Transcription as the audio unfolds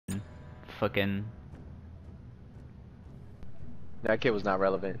fucking. That kid was not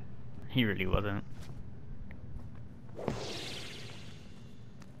relevant. He really wasn't.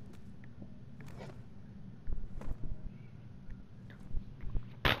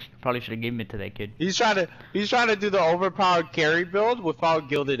 Probably should have given it to that kid. He's trying to do the overpowered carry build without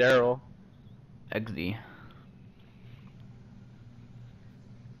Gilded Arrow. XD.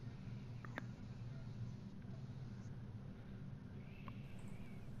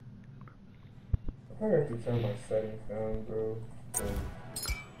 I have to turn my settings down, bro.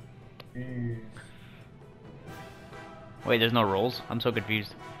 Jeez. Wait, there's no rolls? I'm so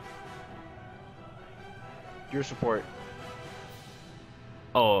confused. Your support.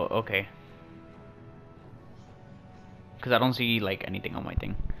 Oh, okay. Cause I don't see like anything on my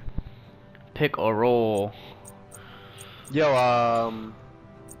thing. Pick a role. Yo,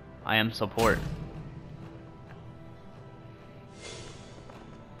 I am support.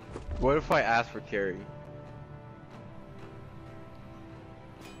 what if I ask for carry?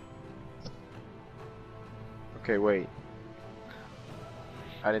 Okay, wait.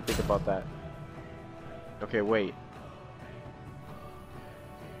 I didn't think about that. Okay, wait.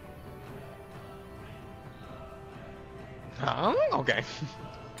 Okay.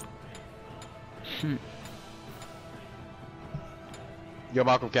 Yo,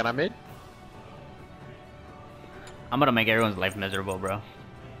 Malcolm, can I mid? I'm gonna make everyone's life miserable, bro.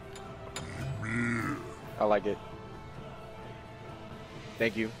 I like it.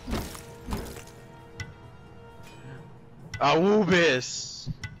 Thank you. Awubis!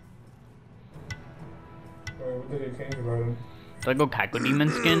 What did they change about him? Do I go Kaku Demon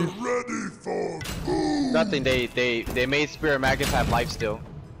skin? Nothing. They made Spirit Maggots have life steal.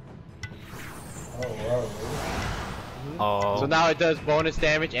 Oh wow. Really? Oh. So now it does bonus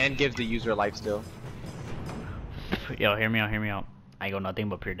damage and gives the user life steal. Yo, hear me out, hear me out. I go nothing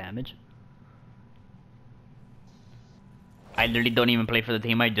but pure damage. I literally don't even play for the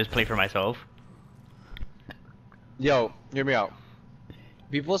team, I just play for myself. Yo, hear me out.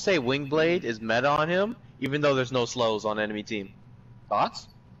 People say Wingblade is meta on him, even though there's no slows on enemy team. Thoughts?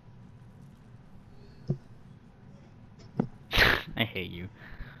 I hate you.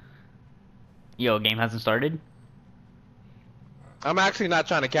 Yo, game hasn't started? I'm actually not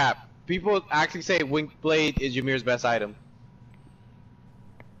trying to cap. People actually say Wingblade is Ymirrrrrrr's best item.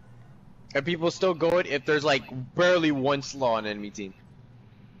 And people still go it if there's like barely one slow on enemy team.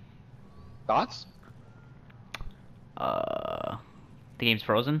 Thoughts? The game's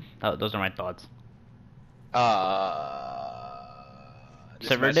frozen? Oh, those are my thoughts. This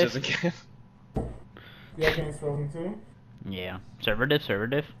Server match diff? doesn't count. Yeah, game's frozen too? Yeah. Server diff, server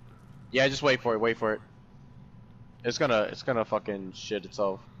diff. Yeah, just wait for it, wait for it. It's gonna fucking shit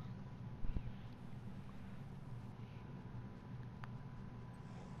itself.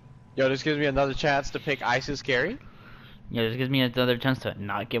 Yo, this gives me another chance to pick Isis carry. Yeah, this gives me another chance to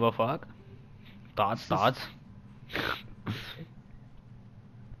not give a fuck. Thoughts, thoughts.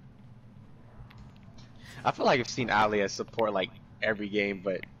 I feel like I've seen Ali as support like every game,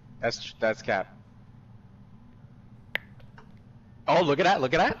 but that's cap. Oh, look at that,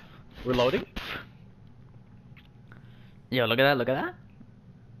 look at that. We're loading. Yo, look at that, look at that.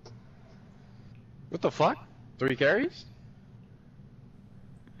 What the fuck? 3 carries?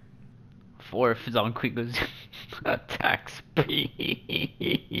 4 if it's on quick attack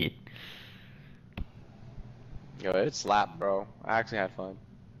speed. Yo, it slapped, bro. I actually had fun.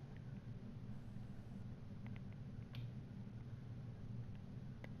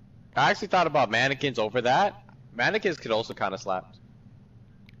 I actually thought about mannequins over that. Mannequins could also kind of slap.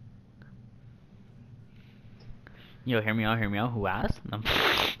 Yo, hear me out, hear me out. Who asked?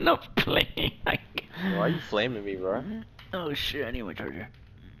 No playing. Why are you flaming me, bro? Oh shit, I need my charger.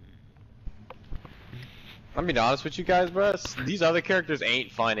 I'm being honest with you guys, bro. These other characters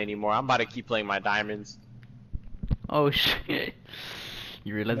ain't fun anymore. I'm about to keep playing my diamonds. Oh shit.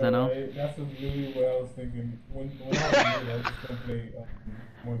 You realize that now? That's really what I was thinking. When I was new, I was just gonna play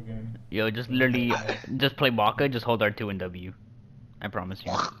more games. Yo, just literally, just play Baka, just hold R2 and W. I promise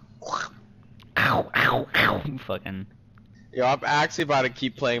you. Ow, ow, ow. Fucking. Yo, I'm actually about to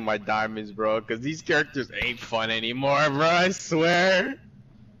keep playing my diamonds, bro, because these characters ain't fun anymore, bro. I swear.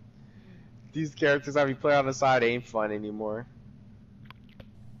 These characters I be playing on the side ain't fun anymore.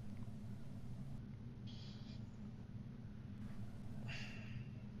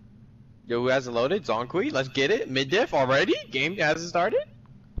 Yo, who hasn't loaded? Zonkui, let's get it. Mid diff already? Game hasn't started?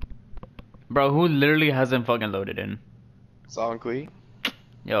 Bro, who literally hasn't fucking loaded in? Zonkui.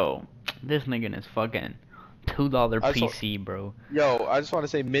 Yo, this nigga is fucking $2 PC, bro. Yo, I just want to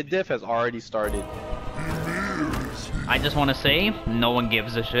say mid diff has already started. I just want to say, no one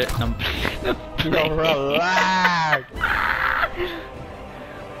gives a shit. Yo, relax.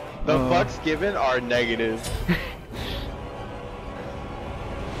 The fucks given are negative.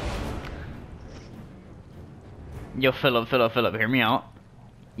 Yo, Philip, hear me out.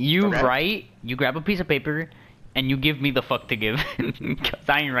 You write, you grab a piece of paper, and you give me the fuck to give. Cause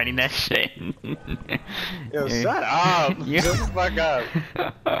I ain't writing that shit. Yo, shut up. Yeah. Just fuck up.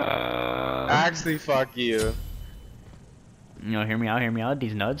 Actually, fuck you. Yo, hear me out,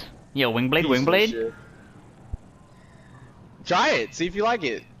 these nuts. Yo, Wingblade, Piece of Wingblade. shit. Try it. See if you like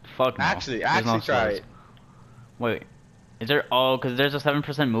it. Fuck no. Actually There's no try slows. it. Wait, is there? Oh, cause there's a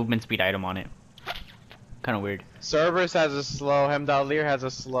 7% movement speed item on it. Kind of weird. Cerberus has a slow. Hemdallir has a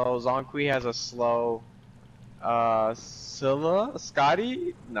slow. Zonqui has a slow. Scylla?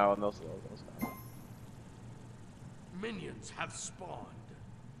 Scotty? No slow. No Scotty. Minions have spawned.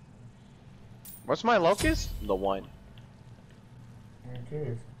 What's my locus? The one.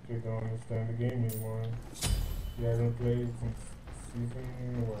 Okay, you don't understand the game anymore. He hasn't played since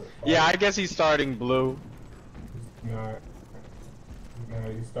season what? 5? Yeah, I guess he's starting blue. He's not.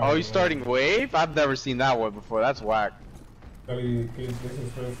 Oh, he's starting wave? I've never seen that one before. That's whack. This is his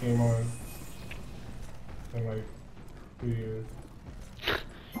first game on in like 2 years.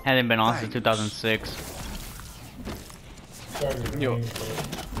 Hasn't been on since 2006. Started the Yo. game, so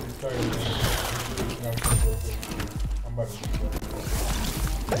he started the game. I'm about to do that.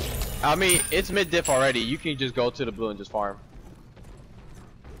 I mean, it's mid diff already. You can just go to the blue and just farm.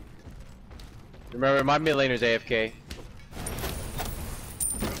 Remember, my mid laner's AFK.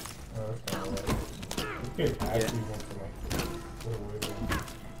 That's not right. This kid actually went to like go away there.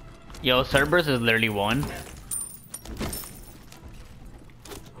 Yo, Cerberus is literally one.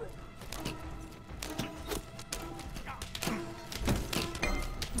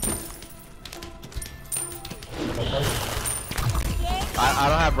 I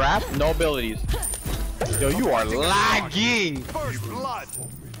don't have wrap, no abilities. Yo, you are lagging. First blood.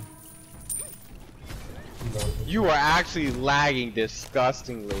 You are actually lagging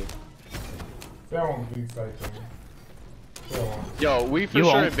disgustingly. That won't be exciting. That won't. Yo, we for You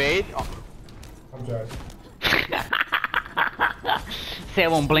sure won't. invade. I'm Josh. Say I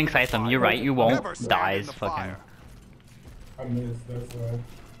won't blink sight them. You're right, you won't. Never stand in Dies, the fucking. fire. I missed, that's why.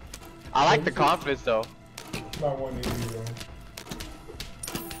 I like the confidence though. Not 180 though.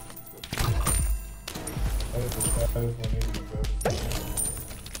 That is 180 though.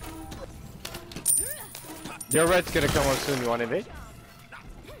 Your red's gonna come up soon. You want to invade?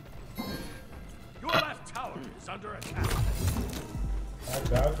 Your left tower is under attack. I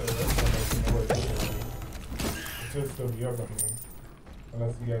doubt that that's gonna make me work anyway. It should still be up, I mean.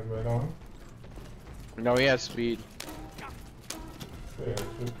 Unless you guys right on. No, he has speed. Yeah, it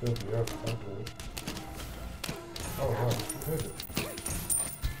should still be up. That's good. Oh, wow. What is it?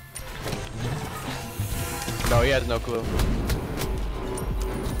 No, he has no clue.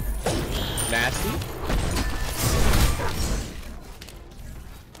 Nasty.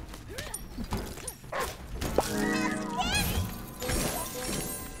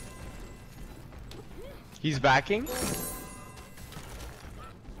 He's backing. So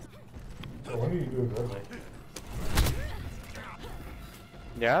when do you do that?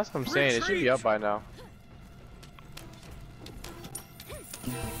 Yeah, that's what I'm saying. It should be up by now.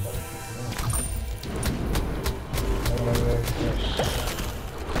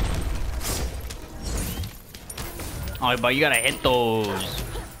 Oh, but you gotta hit those.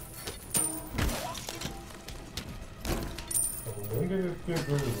 When did it get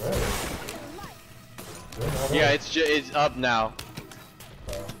really red? Yeah, it's up now.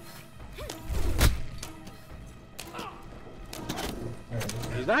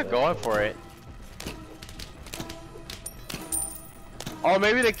 He's not going for it. Oh,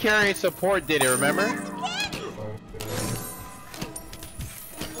 maybe the carry support did it, remember?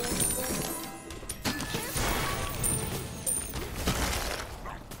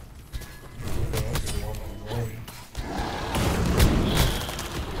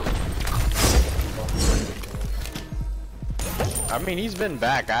 I mean, he's been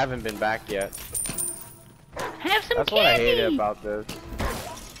back. I haven't been back yet. Have some That's candy. what I hated about this.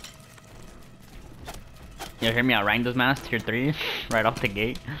 Yo, hear me out. Rank this mask tier 3 right off the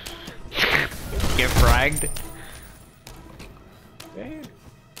gate. Get fragged. Damn.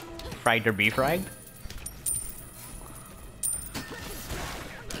 Fragged or be fragged.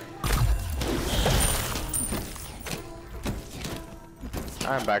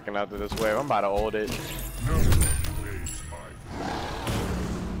 I'm backing out to this wave. I'm about to hold it.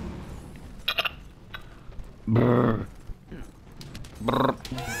 Brr. Brr.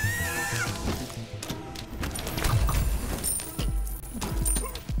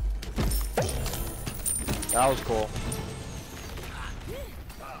 That was cool.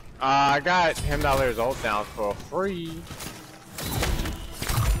 I got him dollar's ult down for free.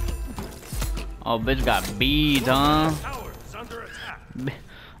 Oh, bitch got beads, huh? Tower is under attack.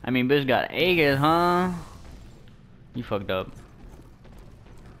 I mean, bitch got Aegis, huh? You fucked up.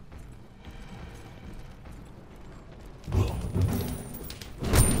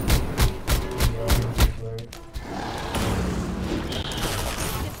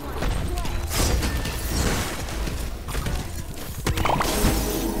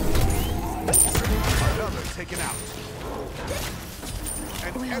 Another taken out.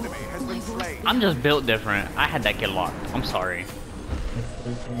 An enemy has been slain. I'm just built different. I had that kid locked. I'm sorry.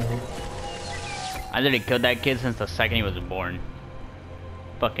 I literally killed that kid since the second he was born.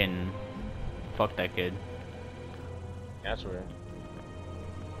 Fucking... Fuck that kid. That's weird.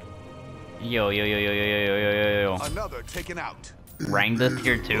 Yo, yo, yo, yo, yo, yo, yo, yo, yo, yo. Another taken out. Rank this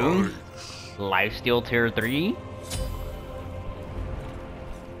tier 2? Lifesteal tier 3?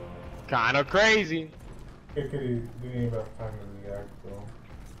 Kinda crazy. It didn't even have time to react, bro.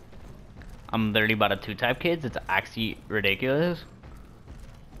 I'm literally about to 2-type kids. It's actually ridiculous.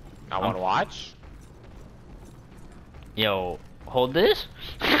 I wanna watch. Yo, hold this.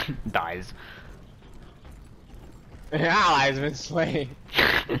 Dies. Ally's been slain.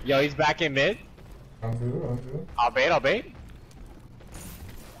 Yo, he's back in mid. I'm good. I'll bait.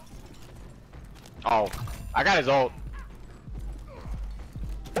 Oh, I got his ult.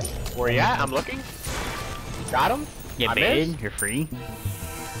 Where you at? I'm looking. Got him. Get I baited. missed. You're free.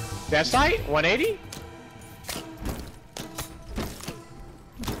 Death sight, 180.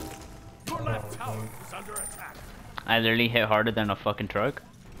 Your left tower is under attack. I literally hit harder than a fucking truck.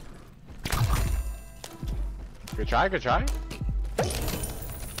 Good try. Tell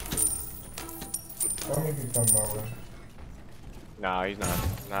me if he's coming my way. No, he's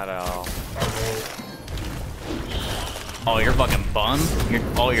not at all. Oh, you're fucking bummed.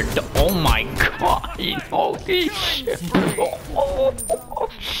 Oh my god. Holy shit. Oh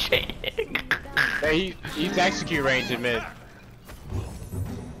shit. Hey, he's execute range in mid.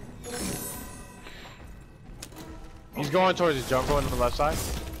 He's going towards the jungle on the left side.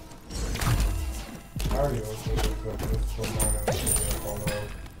 I already also looked up this for mine and follow up.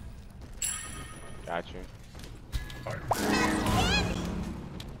 Got you.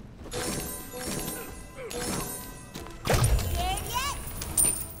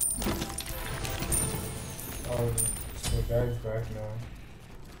 Oh, the guy's back now.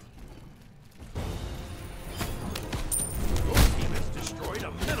 Your team has destroyed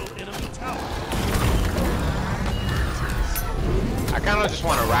a middle enemy tower. I kind of just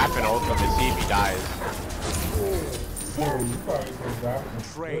want to wrap and ult him to see if he dies. Oh, you probably could back and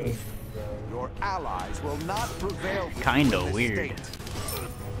Trade. Your allies will not prevail. Kinda in this weird. state.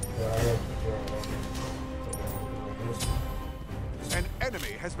 An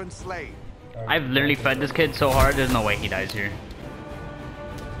enemy has been slain. I've literally fed this kid so hard, there's no way he dies here.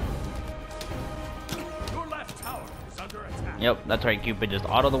 Your left tower is under attack. Yep, that's right, Cupid. Just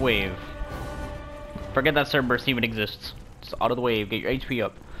auto the wave. Forget that Cerberus even exists. Just auto the wave. Get your HP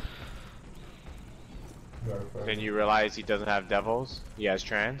up. Then you realize he doesn't have devils. He has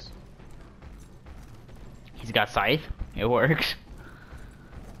trans. He's got Scythe. It works.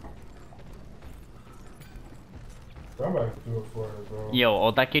 Somebody do it for it, bro. Yo,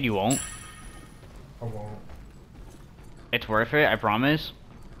 ult that kid, you won't. I won't. It's worth it, I promise.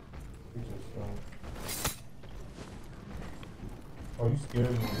 You just don't. Oh, you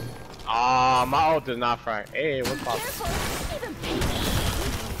scared me. Ah, my ult is not front. Hey, what's up?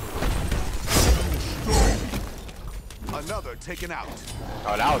 Another taken out.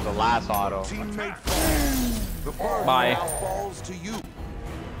 Oh, that was the last auto. Teammate falls. The ball Bye. now falls to you.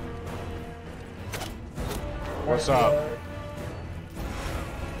 What's up?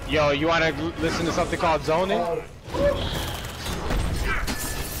 Yo, you wanna listen to something called zoning?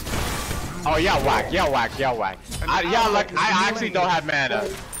 Oh, yeah, whack. I actually don't have mana.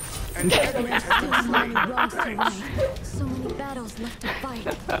 An enemy has been slain. So many battles left to fight.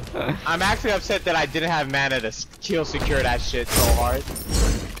 I'm actually upset that I didn't have mana to kill secure that shit so hard.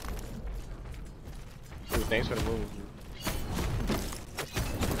 Dude, thanks for the move.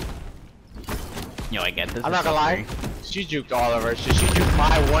 Yo, I get this. I'm not It's gonna so lie. free. She juked all of her shit. She juked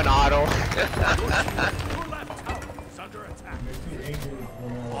my one auto. Your left tower is under attack.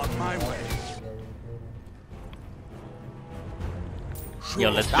 On my way. Yo,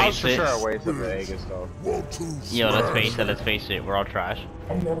 let's That was face for it. sure a waste of the Aegis though. Yo, let's face it. We're all trash.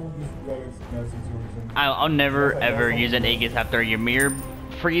 I'm never used to that situation. I'll never ever use an Aegis after a Ymir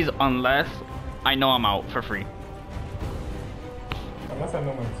freeze unless I know I'm out for free. I Unless I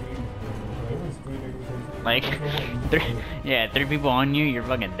know my team. It was 3 niggas. Like, three people on you, you're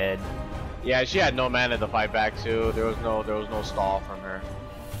fucking dead. Yeah, she had no mana to fight back too. There was no stall from her.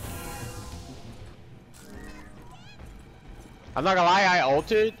 I'm not gonna lie, I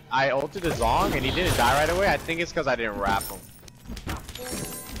ulted the Zong and he didn't die right away. I think it's because I didn't wrap him.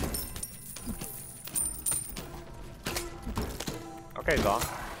 Okay, Zong.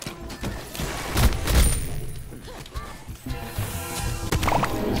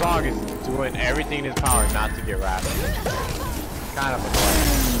 Zong is doing everything in his power not to get wrapped. Kind of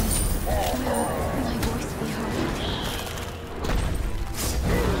annoying. My voice be heard.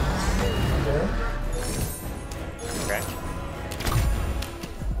 Okay.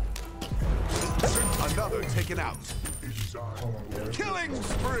 Another taken out. Killing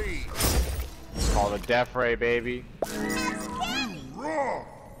spree. It's called a death ray, baby. Raw.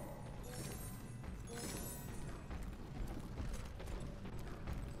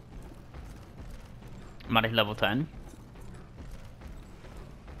 Maris level 10.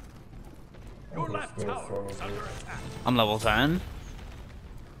 Your left tower is under attack. I'm level 10.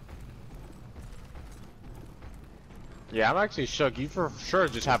 Yeah, I'm actually shook. You for sure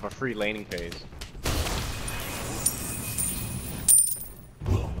just have a free laning phase.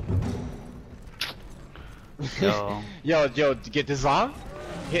 Yo. yo, get this on.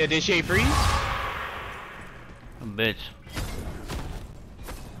 Hit initiate freeze. Bitch.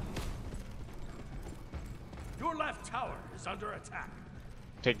 Your left tower is under attack.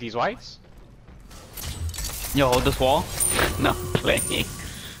 Take these whites. Yo, hold this wall. No, playing.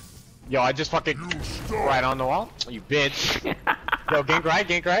 Yo, I just fucking right on the wall. You bitch. Yo, gank right,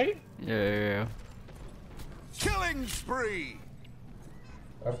 gank right. Yeah. Killing spree.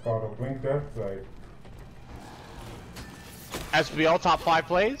 That's called a blink death sight. SBL top 5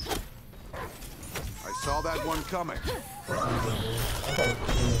 plays. I saw that one coming.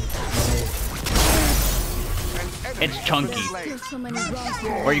 It's chunky. Still so many wrongs.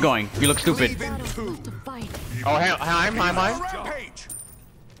 Where are you going? You look stupid. Battles left to fight. Oh, I'm. Rampage.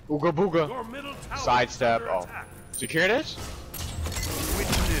 Ooga booga. Your middle tower Sidestep. is Oh. under attack. Secure this?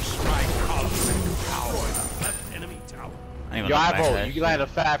 Witness my cosmic power. Left enemy tower. I ain't even Yo, look back at Ivo, that you shit. let a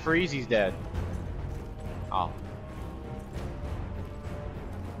fat freeze, he's dead. Oh.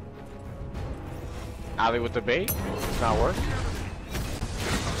 Ali with the bait. It's not working.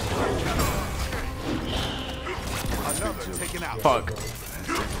 Another taken out. Fuck.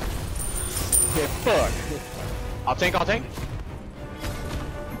 Yeah, fuck. I'll tank.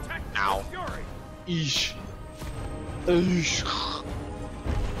 Tactical Ow. fury. Eesh. Eesh.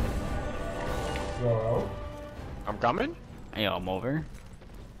 Yo, out. I'm coming. Yo, I'm over.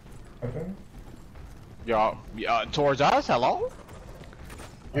 I think. Yo, towards us? Hello?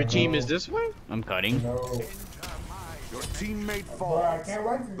 Your team is this way? I'm cutting. No. Your teammate Boy, I falls. can't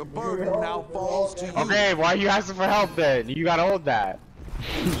wait to The burden now falls to you. Okay, why are you asking for help then? You gotta hold that.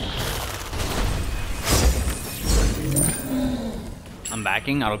 I'm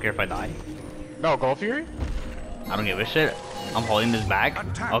backing. I don't care if I die. No, Gold Fury? I don't give a shit. I'm holding this back.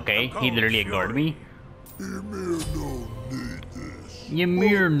 Okay, he literally ignored me.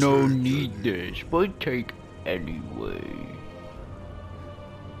 Ymir no need this, but take anyway.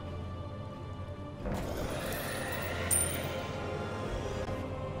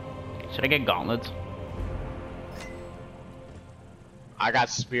 Should I get gauntlets? I got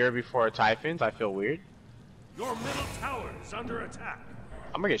Spear before Typhons. I feel weird. Your middle tower is under attack.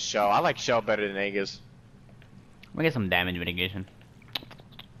 I'm gonna get Shell. I like Shell better than Aegis. I'm gonna get some damage mitigation.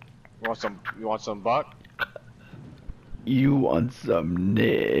 You want some buck? You want some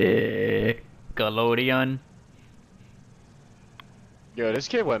Nickelodeon? Yo, this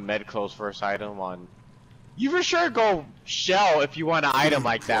kid went med close first item on. You for sure go Shell if you want an item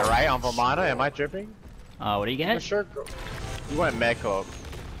like that, right? On Vamana, am I tripping? What do you For get? sure go. You went med cloak.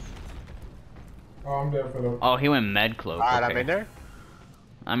 Oh, I'm there for the. Oh, he went med cloak. Alright, okay. I'm in there.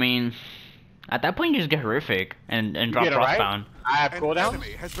 I mean, at that point you just get horrific and You drop get it frost right. down. I have An cooldowns.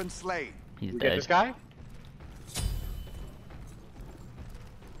 enemy has been slain. He's You get dead. this guy.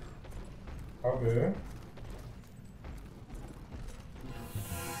 Okay.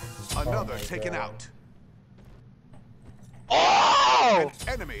 Another my taken God. out. Oh! An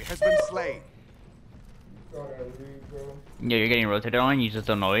enemy has been slain. Saw that read, bro. Yeah, you're getting rotated on. You just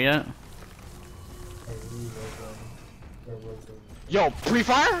don't know it yet. That read that was Yo,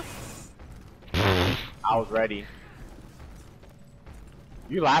 pre-fire? I was ready.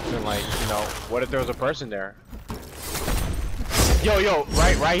 You laughing like, you know, what if there was a person there? Yo,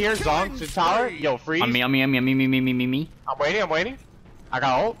 right here, Zonk to tower. Yo, freeze. On me. I'm waiting. I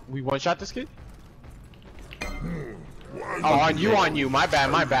got ult. We one-shot this kid. Oh, on you. My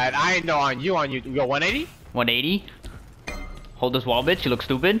bad. I ain't know on you. You go 180? 180. Hold this wall, bitch. You look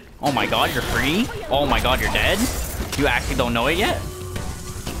stupid. Oh my god, you're free. Oh my god, you're dead. You actually don't know it yet?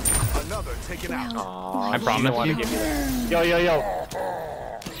 Another taken out. Aww, I promise you. give me that. Yo.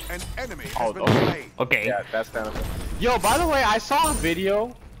 An enemy has Oh, been okay. slain. Okay. Yeah, that's kind of. Yo, by the way, I saw a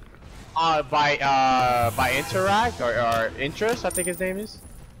video by Interact or Interest, I think his name is.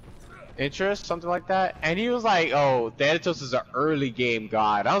 Interest, something like that. And he was like, "Oh, Thanatos is an early game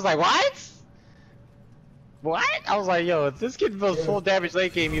god." I was like, "What? What?" I was like, "Yo, if this kid builds full damage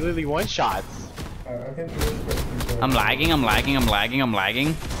late game, he literally one shots." I can do this. I'm lagging.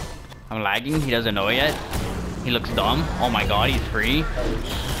 He doesn't know it yet. He looks dumb. Oh my god, he's free.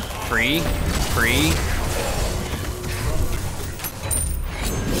 Free.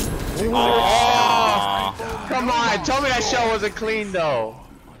 Oh, come on, tell me that shell wasn't clean though.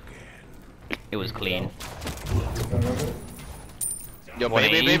 It was clean. Yo,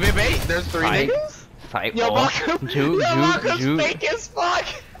 Wait. baby, there's 3 Fight. niggas? Fight. Yo, Oh. Marcus, fake as fuck.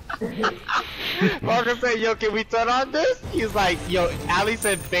 Marcus said, "Yo, can we turn on this?" He's like, "Yo," Ali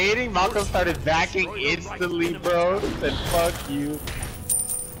said baiting. Malcolm started backing instantly, bro. Said, "Fuck you."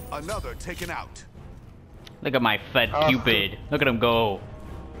 Another taken out. Look at my Fed Cupid. Look at him go.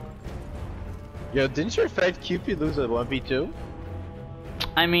 Yo, didn't your Fed Cupid lose a 1v2?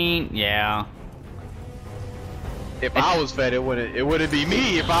 I mean, yeah. If I was Fed, it wouldn't be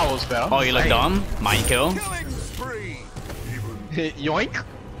me if I was Fed. Oh, you look dumb? Mind kill? Killing spree. Yoink.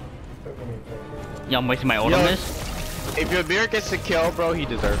 Yeah, I'm wasting my ult on this. If Ymir gets a kill, bro, he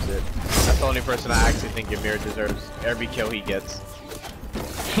deserves it. That's the only person I actually think Ymir deserves every kill he gets.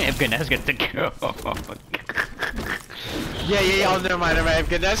 If Ganesh gets the kill. Yeah. Oh, never mind. If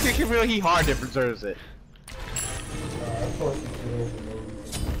Ganesh gets a kill, he hard deserves it.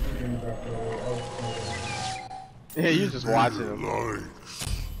 Yeah, you just watching him.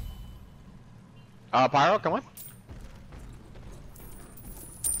 Pyro, come on.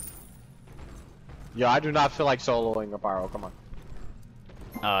 Yo, I do not feel like soloing a Pyro. Come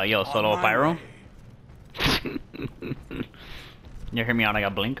on. Yo, solo pyro. You hear me out? I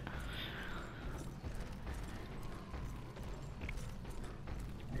got blink.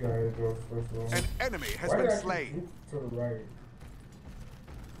 An enemy has been slain. To the right.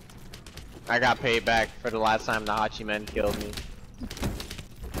 I got paid back for the last time the Hachi men killed me.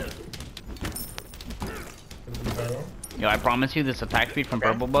 Yo, I promise you, this attack speed from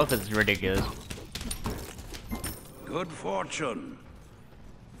purple buff is ridiculous. Good fortune.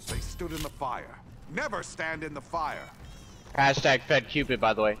 They stood in the fire. Never stand in the fire. Hashtag Fed Cupid,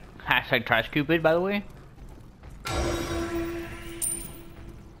 by the way. Hashtag trash Cupid, by the way.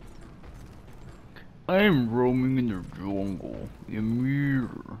 I'm roaming in the jungle.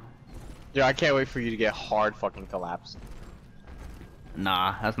 Ymirrrrrrr. Yo, I can't wait for you to get hard fucking collapsed.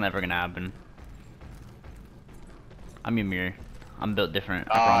 Nah, that's never gonna happen. I'm Ymir. I'm built different.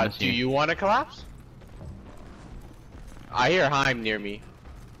 I promise Do you want to collapse? I hear Heim near me.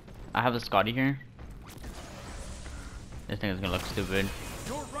 I have a Scotty here. This thing is gonna look stupid.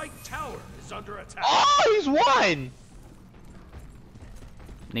 Your right tower is under attack. Oh, he's won!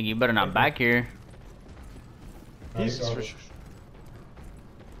 Nigga, you better not back here. He's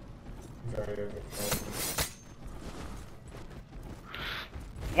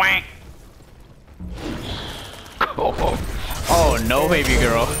Wank. Oh no, baby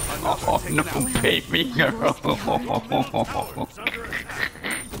girl. Oh no, baby girl.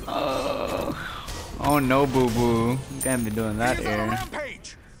 Oh no, boo boo. You can't be doing that here.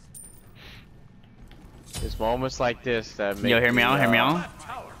 Rampage. It's moments like this that make Yo, hear me out, hear me out. Left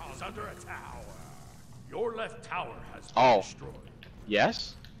tower is under attack. Your left tower has been Oh. destroyed.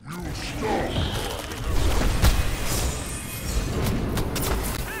 Yes?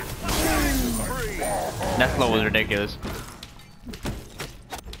 That slow was ridiculous.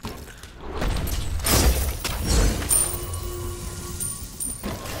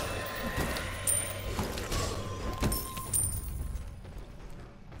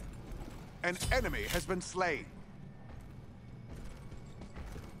 An enemy has been slain.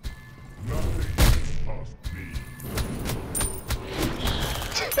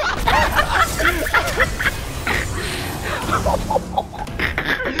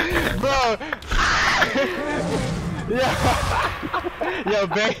 Bro! Yo,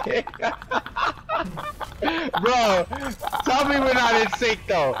 babe. Bro, tell me we're not in sync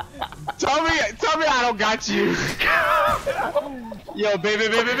though. Tell me I don't got you. Yo, baby,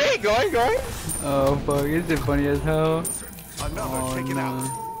 going. Oh fuck, is it funny as hell? Another taken out.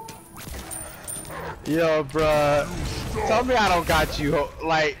 Yo, bruh. Tell me I don't got you.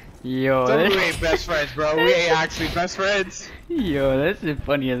 Like, Yo, So we this, ain't best friends, bro. We ain't actually best friends. yo, this is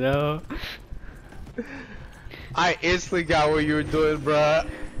funny as hell. I instantly got what you were doing, bro.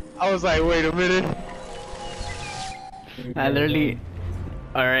 I was like, wait a minute. I literally.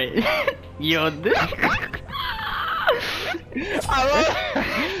 Alright. Yo, this.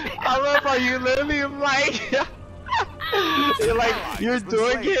 I love how you literally like. you're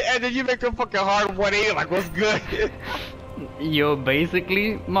doing it, and then you make a fucking hard 180. Like, what's good? Yo,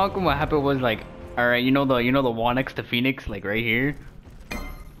 basically, Malcolm, what happened was like, alright, you know the wall next to Phoenix, like right here.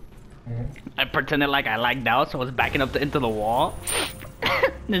 I pretended like I lagged out, so I was backing up into the wall.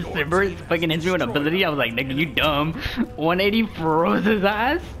 This Simber fucking hits me with an ability. I was like, nigga, you dumb. 180 froze his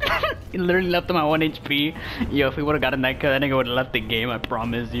ass. He literally left him at 1 HP. Yo, if we would have gotten that kill, that nigga would have left the game. I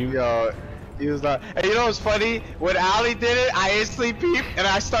promise you. Yo, he was like, and you know what's funny? When Ali did it, I instantly peeped, and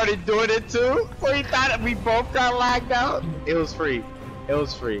I started doing it too. So he thought we both got lagged out. It was free. It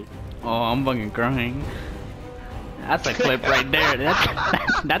was free. Oh, I'm fucking crying. That's a clip right there.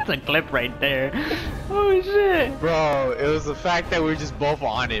 That's a clip right there. Oh shit. Bro, it was the fact that we were just both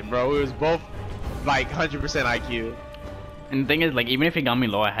on it, bro. We was both like 100% IQ. And the thing is, like, even if he got me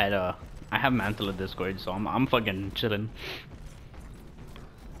low, I have Mantle of Discord, so I'm fucking chilling.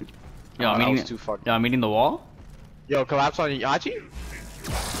 Yo, Oh, I'm that eating. was too fucking- Yo, I'm eating the wall. Yo, collapse on Yachi?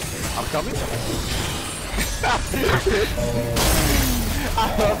 I'm coming.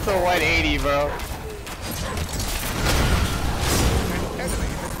 I love the 180, bro. An enemy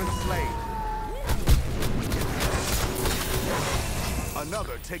has been slain.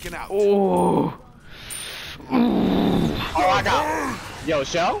 Another taken out. Oh. Oh, I got. Yo,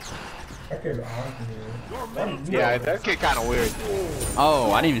 Shell? That kid's on here. Yeah, that kid kind of weird.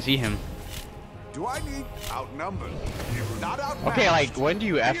 Oh, I didn't even see him. Do I need outnumbered? Not outmatched. Okay, like when do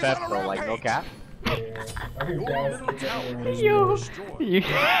you FF though? Like no cap? Yeah. I think that's Yo. You-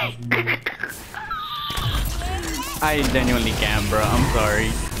 I genuinely can, bro. I'm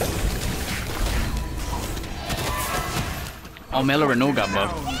sorry. Oh, Melo Renault got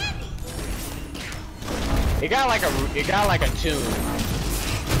buffed. It got like a tune.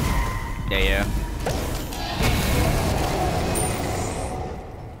 Yeah.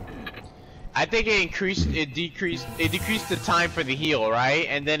 I think it decreased the time for the heal, right?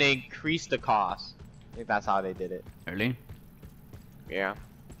 And then it increased the cost. I think that's how they did it. Really? Yeah.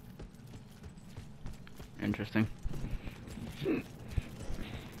 Interesting. Wait,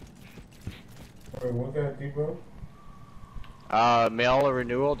 what's that, Debo? Mail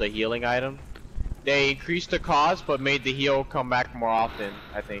renewal, the healing item. They increased the cost, but made the heal come back more often,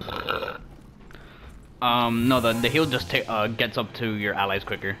 I think. No, the heal just gets up to your allies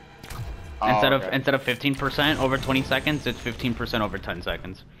quicker. Oh, Instead of 15% over 20 seconds, it's 15% over 10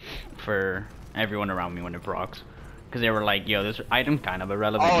 seconds for everyone around me when it procs. Because they were like, yo, this item kind of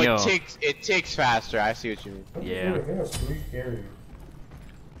irrelevant. Oh, Yo. it ticks faster. I see what you mean. Yeah. They have 3 carries.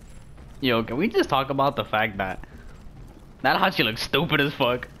 Yo, can we just talk about the fact that Hachi looks stupid as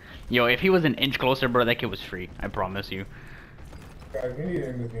fuck? Yo, if he was an inch closer, bro, that kid was free. I promise you. Guys, we need to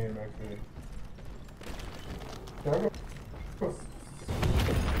end this game, actually. Can I go?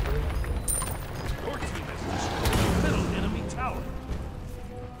 Your team has destroyed the middle enemy tower.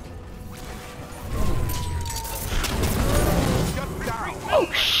 Shut down. Oh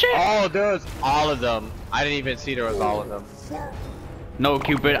shit! Oh, there was all of them. I didn't even see there was all of them. No,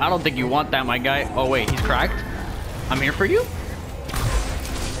 Cupid, I don't think you want that, my guy. Oh wait, he's cracked. I'm here for you.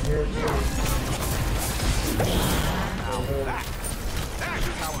 That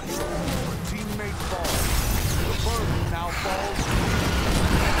is how a teammate falls. The burden now falls.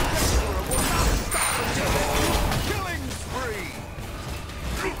 The will not stop until killing spree.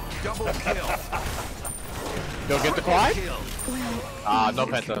 Double kill. Go get the Clyde? Kill. Ah, no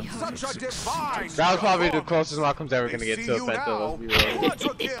Penta. Such a divine. That was probably the closest Malcolm's ever gonna They get see to a you Penta. now. Let's be real.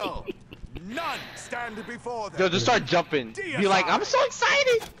 Quadra kill. None stand before them. Yo, just start jumping. Be like, I'm so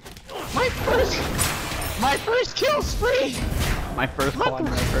excited! My first kill spree! My first quad,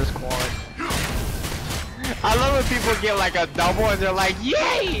 my first quad. I love when people get like a double and they're like,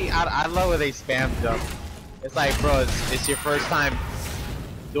 yay! I love when they spam jump. It's like, bro, it's your first time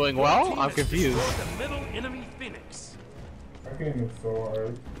doing well? I'm confused. The middle enemy Phoenix. I can't even so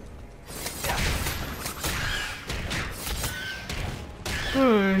hard.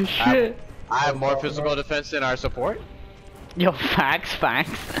 Oh shit. I have more physical defense than our support. Yo, facts.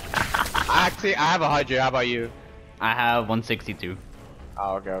 Actually, I have 100. How about you? I have 162.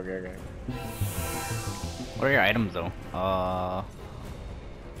 Oh, okay. What are your items though?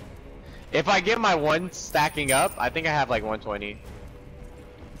 If I get my one stacking up, I think I have like 120.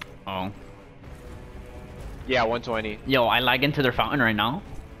 Oh. Yeah, 120. Yo, I lag into their fountain right now.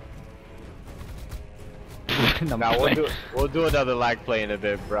 Now we'll do another lag play in a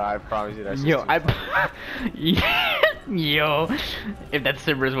bit, bro. I promise you that. Yo, yo, if that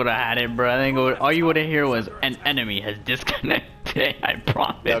Cerberus would have had it, bro, I think all you would have heard was an enemy has disconnected. I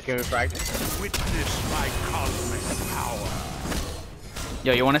promise. Yo, can we practice? Witness my cosmic power.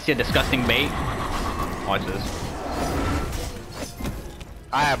 Yo, you want to see a disgusting bait? Watch this.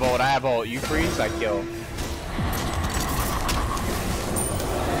 I have ult. You freeze, I kill.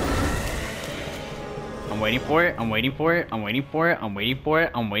 I'm waiting for it.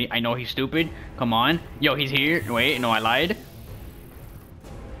 I know he's stupid. Come on. Yo, he's here. Wait, no, I lied.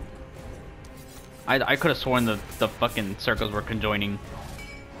 I could have sworn the fucking circles were conjoining.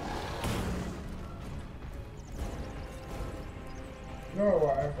 You know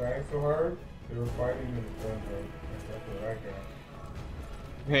why I tried so hard? They were fighting in the front row. That's what I got.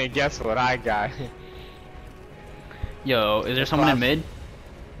 Hey, guess what I got? Yo, is there someone in mid?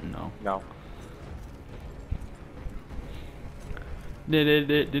 No. No. Did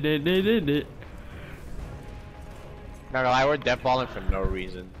Not gonna lie, we're death balling for no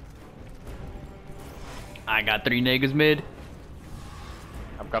reason. I got 3 niggas mid.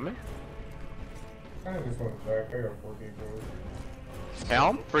 I'm coming. I just want to back. I got 4K gold.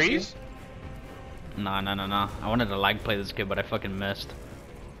 Helm, freeze. Nah. I wanted to lag play this kid, but I fucking missed.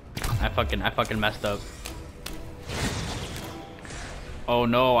 I fucking messed up. Oh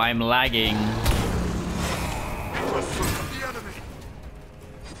no, I'm lagging.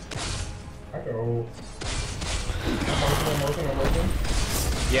 I go. I'm working.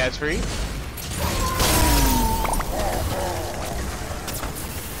 Yeah, it's free.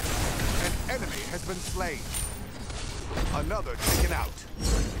 An enemy has been slain. Another taken out.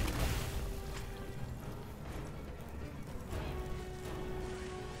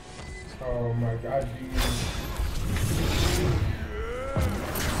 Oh my god, dude.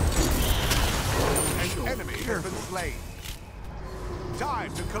 An enemy has been slain.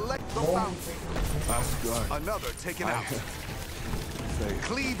 Time to collect the fountain. Another taken out.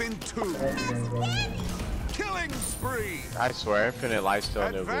 Cleave in two. Killing spree. I swear, infinite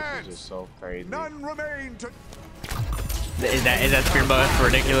lifesteal nukes is just so crazy. None remain to. Is that spear buff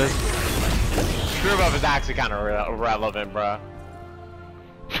ridiculous? Spear buff is actually kind of relevant, bro.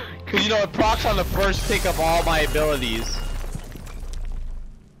 Cause you know it procs on the first tick of all my abilities,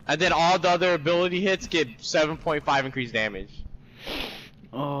 and then all the other ability hits get 7.5 increased damage.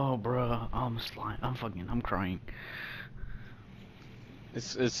 Oh, bro, I'm crying.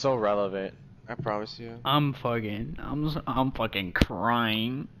 It's so relevant. I promise you. I'm fucking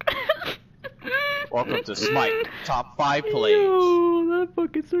crying. Welcome to Smite top 5 plays. Yo, that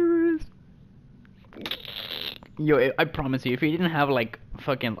fucking service. Yo, I promise you, if he didn't have like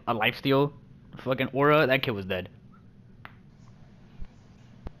fucking a lifesteal, fucking aura, that kid was dead.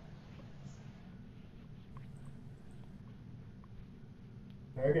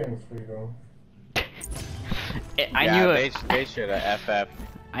 That game was free though. I knew it. They should have FF.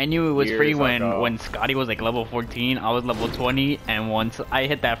 I knew it was years free ago. when Scotty was like level 14, I was level 20, and once I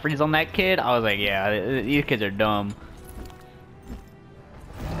hit that freeze on that kid, I was like, yeah, these kids are dumb.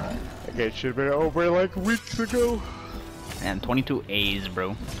 Okay, it should have been over like weeks ago. And 22 A's,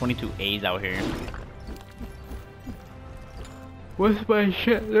 bro. 22 A's out here. What's my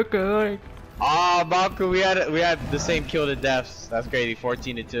shit looking like? Ah, Malcolm, we had the same kill to deaths. That's crazy,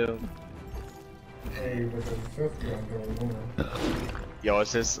 14-2. Hey, but the assist gun going on. Yo,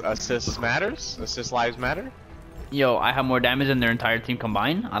 assists matters. Assist lives matter. Yo, I have more damage than their entire team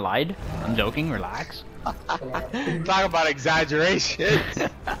combined. I lied. I'm joking. Relax. Talk about exaggeration.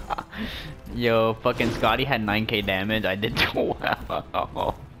 Yo, fucking Scotty had 9k damage. I did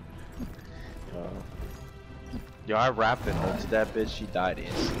 12. Yo, I rapped and ulted that bitch. She died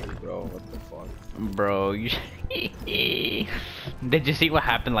instantly, bro. What the fuck? Bro, you did you see what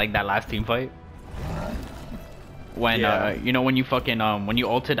happened like that last team fight? When Yeah. you know when you fucking when you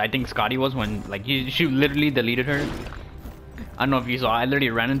ulted, I think Scotty was when like she literally deleted her. I don't know if you saw. I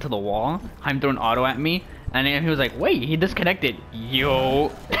literally ran into the wall. Heim threw an auto at me, and then he was like, "Wait, he disconnected."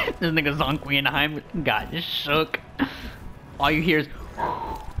 Yo, this nigga Zonkwe and Heim got shook. All you hear is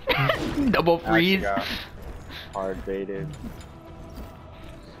double freeze. Hard baited.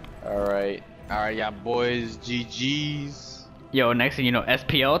 Alright, yeah, boys. GG's. Yo, next thing you know,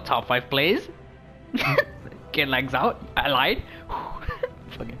 SPL top 5 plays. Get legs out. I lied.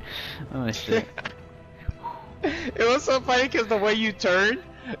 Fucking. Oh shit. It was so funny because the way you turned,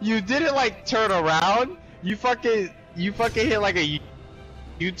 you didn't like turn around. You fucking hit like a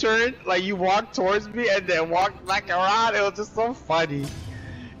U-turn. Like you walked towards me and then walked back around. It was just so funny.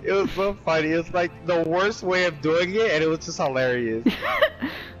 It was so funny. It was like the worst way of doing it, and it was just hilarious.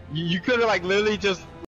 You could have like literally just